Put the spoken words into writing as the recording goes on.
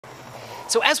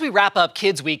So as we wrap up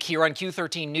Kids Week here on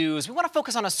Q13 News, we want to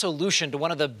focus on a solution to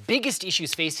one of the biggest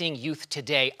issues facing youth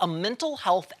today, a mental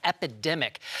health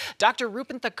epidemic. Dr.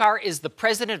 Rupin Thakkar is the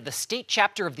president of the state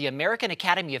chapter of the American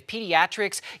Academy of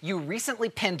Pediatrics. You recently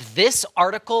penned this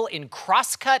article in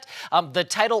Crosscut, the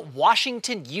title,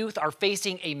 "Washington Youth Are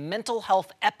Facing a Mental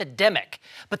Health Epidemic."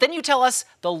 But then you tell us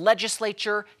the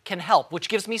legislature can help, which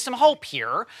gives me some hope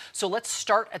here. So let's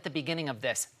start at the beginning of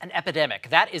this, an epidemic.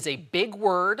 That is a big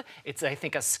word. It's, I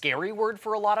think, a scary word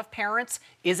for a lot of parents.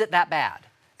 Is it that bad?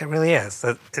 It really is.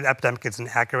 An epidemic is an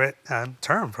accurate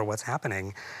term for what's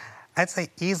happening. I'd say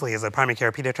easily, as a primary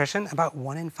care pediatrician, about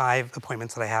 1 in 5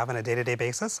 appointments that I have on a day-to-day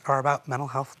basis are about mental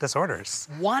health disorders.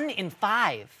 1 in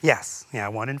 5? Yes, yeah,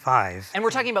 1 in 5. And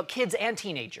we're talking about kids and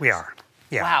teenagers? We are.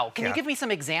 Yeah, wow. Can you give me some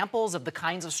examples of the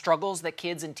kinds of struggles that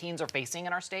kids and teens are facing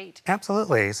in our state?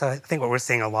 Absolutely. So I think what we're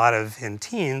seeing a lot of in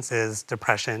teens is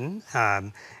depression.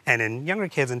 And in younger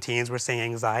kids and teens, we're seeing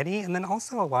anxiety, and then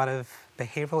also a lot of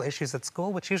behavioral issues at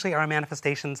school, which usually are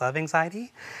manifestations of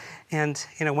anxiety. And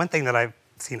one thing that I've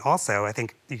seen also, I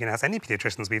think you can ask any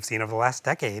pediatricians we've seen over the last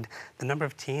decade, the number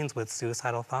of teens with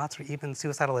suicidal thoughts or even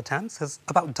suicidal attempts has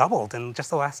about doubled in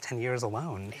just the last 10 years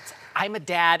alone. I'm a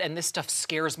dad, and this stuff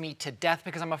scares me to death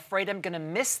because I'm afraid I'm going to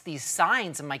miss these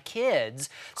signs in my kids.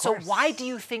 So why do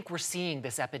you think we're seeing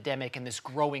this epidemic and this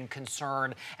growing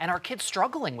concern, and are kids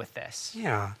struggling with this?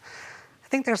 Yeah, I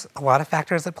think there's a lot of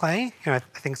factors at play. I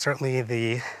think certainly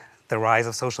the rise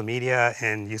of social media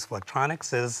and use of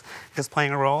electronics is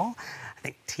playing a role. I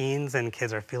think teens and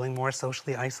kids are feeling more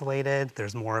socially isolated.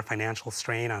 There's more financial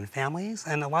strain on families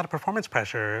and a lot of performance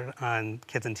pressure on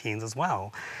kids and teens as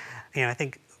well. I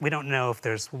think we don't know if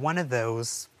there's one of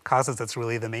those causes that's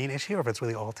really the main issue or if it's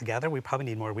really all together. We probably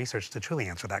need more research to truly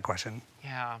answer that question.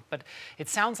 Yeah, but it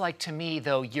sounds like to me,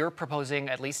 though, you're proposing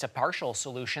at least a partial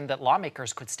solution that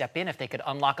lawmakers could step in if they could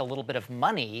unlock a little bit of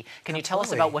money. Can you tell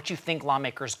us about what you think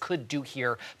lawmakers could do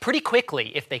here pretty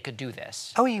quickly if they could do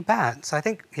this? Oh, you bet. So I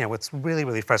think what's really,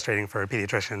 really frustrating for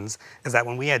pediatricians is that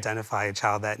when we identify a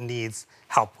child that needs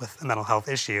help with a mental health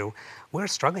issue, we're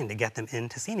struggling to get them in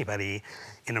to see anybody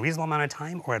in a reasonable amount of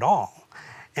time or at all.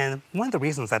 And one of the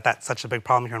reasons that that's such a big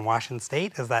problem here in Washington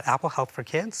State is that Apple Health for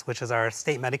Kids, which is our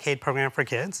state Medicaid program for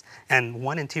kids, and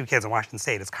 1 in 2 kids in Washington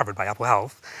State is covered by Apple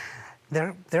Health,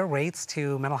 their rates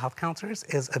to mental health counselors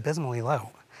is abysmally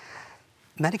low.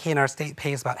 Medicaid in our state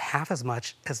pays about half as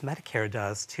much as Medicare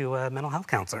does to a mental health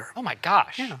counselor. Oh my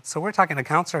gosh. Yeah, so we're talking a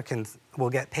counselor will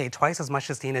get paid twice as much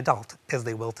as an adult as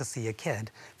they will to see a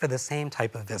kid for the same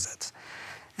type of visit.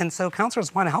 And so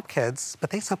counselors want to help kids, but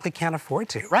they simply can't afford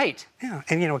to. Right. Yeah,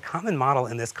 and a common model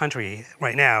in this country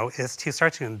right now is to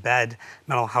start to embed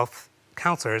mental health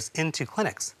counselors into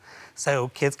clinics. So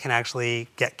kids can actually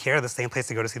get care the same place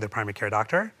they go to see their primary care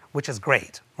doctor, which is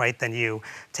great, right? Then you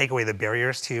take away the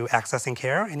barriers to accessing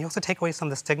care, and you also take away some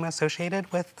of the stigma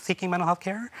associated with seeking mental health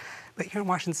care. But here in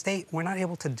Washington State, we're not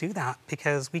able to do that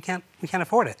because we can't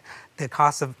afford it. The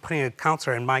cost of putting a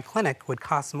counselor in my clinic would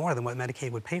cost more than what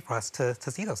Medicaid would pay for us to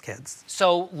see those kids.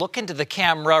 So look into the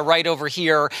camera right over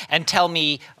here and tell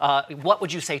me, what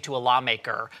would you say to a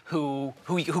lawmaker who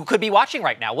could be watching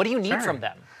right now? What do you need from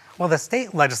them? Well, the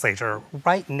state legislature,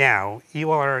 right now,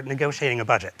 you are negotiating a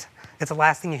budget. It's the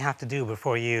last thing you have to do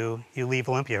before you leave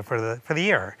Olympia for the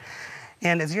year.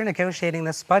 And as you're negotiating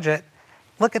this budget,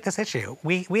 look at this issue.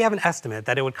 We have an estimate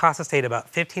that it would cost the state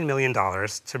about $15 million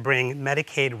to bring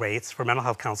Medicaid rates for mental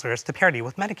health counselors to parity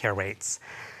with Medicare rates.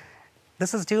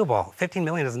 This is doable. $15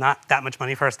 million is not that much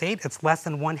money for our state. It's less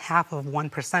than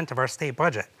 0.5% of our state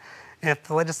budget. And if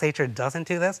the legislature doesn't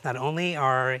do this, not only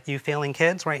are you failing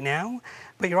kids right now,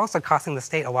 but you're also costing the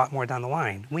state a lot more down the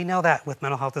line. We know that with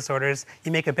mental health disorders,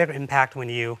 you make a bigger impact when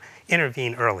you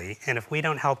intervene early. And if we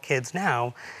don't help kids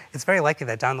now, it's very likely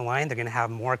that down the line, they're going to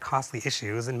have more costly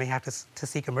issues and may have to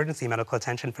seek emergency medical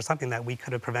attention for something that we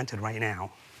could have prevented right now.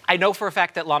 I know for a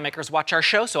fact that lawmakers watch our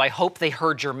show, so I hope they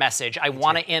heard your message. I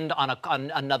want to end on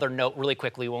another note really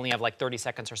quickly. We only have like 30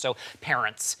 seconds or so.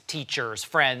 Parents, teachers,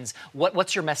 friends,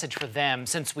 what's your message for them,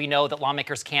 since we know that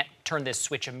lawmakers can't turn this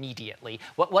switch immediately?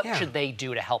 What should they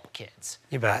do to help kids?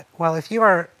 You bet. Well, if you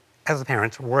are, as a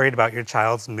parent, worried about your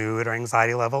child's mood or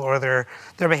anxiety level or their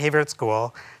behavior at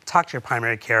school, talk to your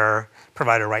primary care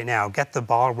provider right now. Get the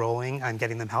ball rolling on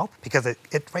getting them help, because it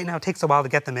right now takes a while to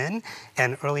get them in,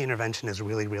 and early intervention is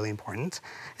really, really important.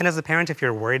 And as a parent, if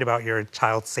you're worried about your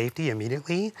child's safety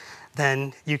immediately,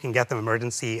 then you can get them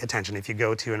emergency attention. If you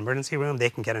go to an emergency room, they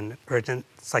can get an urgent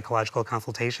psychological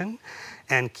consultation,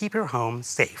 and keep your home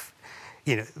safe.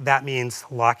 That means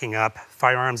locking up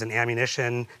firearms and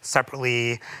ammunition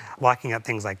separately, locking up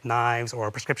things like knives or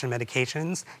prescription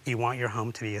medications. You want your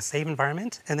home to be a safe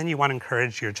environment, and then you want to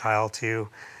encourage your child to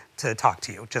talk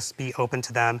to you. Just be open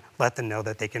to them, let them know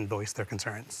that they can voice their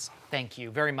concerns. Thank you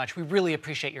very much. We really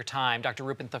appreciate your time, Dr.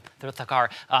 Rupin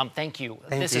Thakkar. Thank you.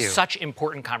 This you. is such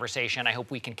important conversation. I hope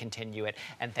we can continue it.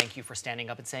 And thank you for standing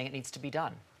up and saying it needs to be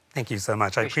done. Thank you so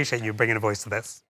much. I appreciate you bringing a voice to this.